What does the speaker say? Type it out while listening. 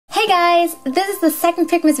guys! This is the second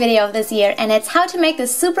Pigmas video of this year and it's how to make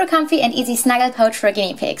this super comfy and easy snuggle pouch for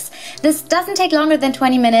guinea pigs. This doesn't take longer than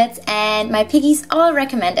 20 minutes and my piggies all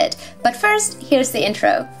recommend it. But first, here's the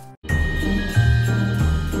intro.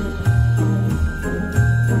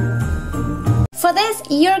 For this,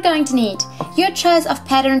 you're going to need your choice of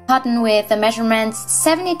pattern cotton with the measurements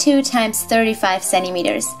 72 x 35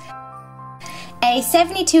 centimeters, a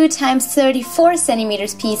 72 x 34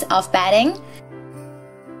 centimeters piece of batting,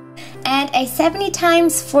 and a 70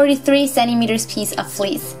 x 43 centimeters piece of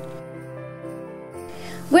fleece.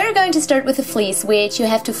 We're going to start with the fleece, which you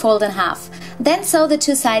have to fold in half. Then sew the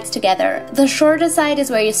two sides together. The shorter side is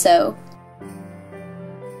where you sew.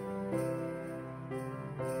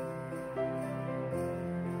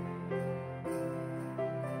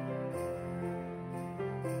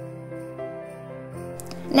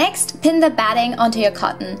 Next, pin the batting onto your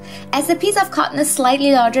cotton. As the piece of cotton is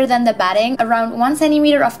slightly larger than the batting, around 1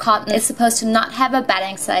 centimeter of cotton is supposed to not have a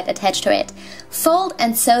batting side attached to it. Fold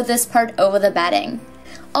and sew this part over the batting.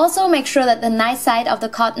 Also make sure that the nice side of the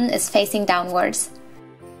cotton is facing downwards.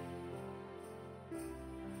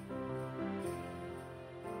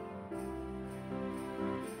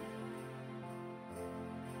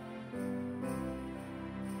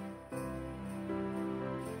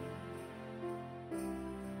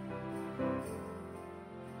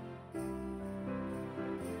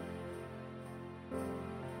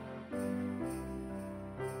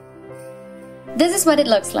 This is what it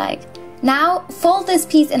looks like. Now fold this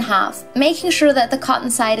piece in half, making sure that the cotton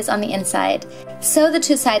side is on the inside. Sew the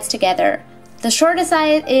two sides together. The shorter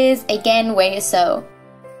side is again where you sew.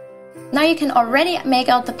 Now you can already make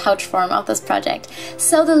out the pouch form of this project.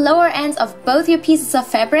 Sew the lower ends of both your pieces of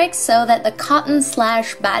fabric so that the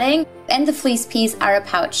cotton/batting and the fleece piece are a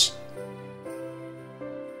pouch.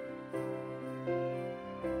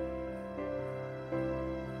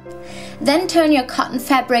 Then turn your cotton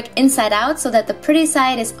fabric inside out so that the pretty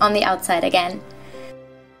side is on the outside again.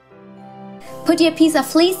 Put your piece of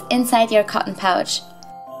fleece inside your cotton pouch.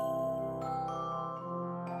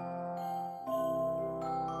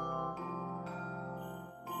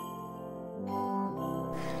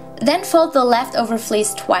 Then fold the leftover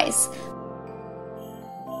fleece twice.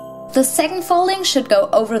 The second folding should go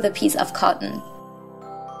over the piece of cotton.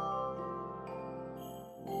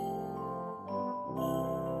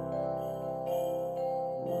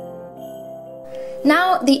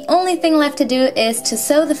 Now the only thing left to do is to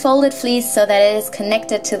sew the folded fleece so that it is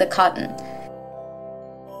connected to the cotton.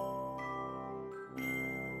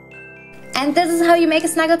 And this is how you make a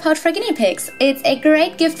snuggle pouch for guinea pigs. It's a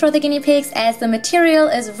great gift for the guinea pigs as the material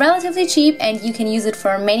is relatively cheap and you can use it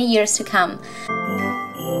for many years to come.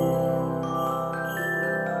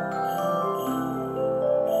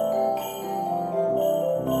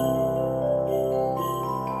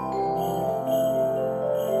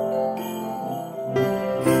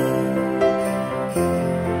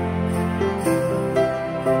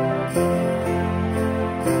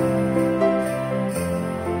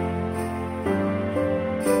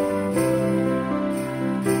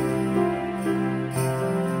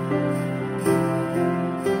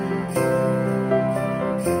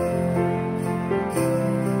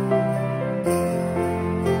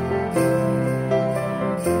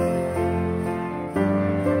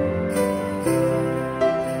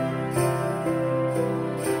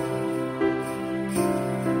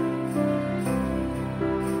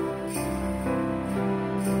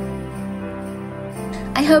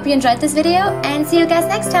 I hope you enjoyed this video and see you guys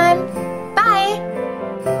next time!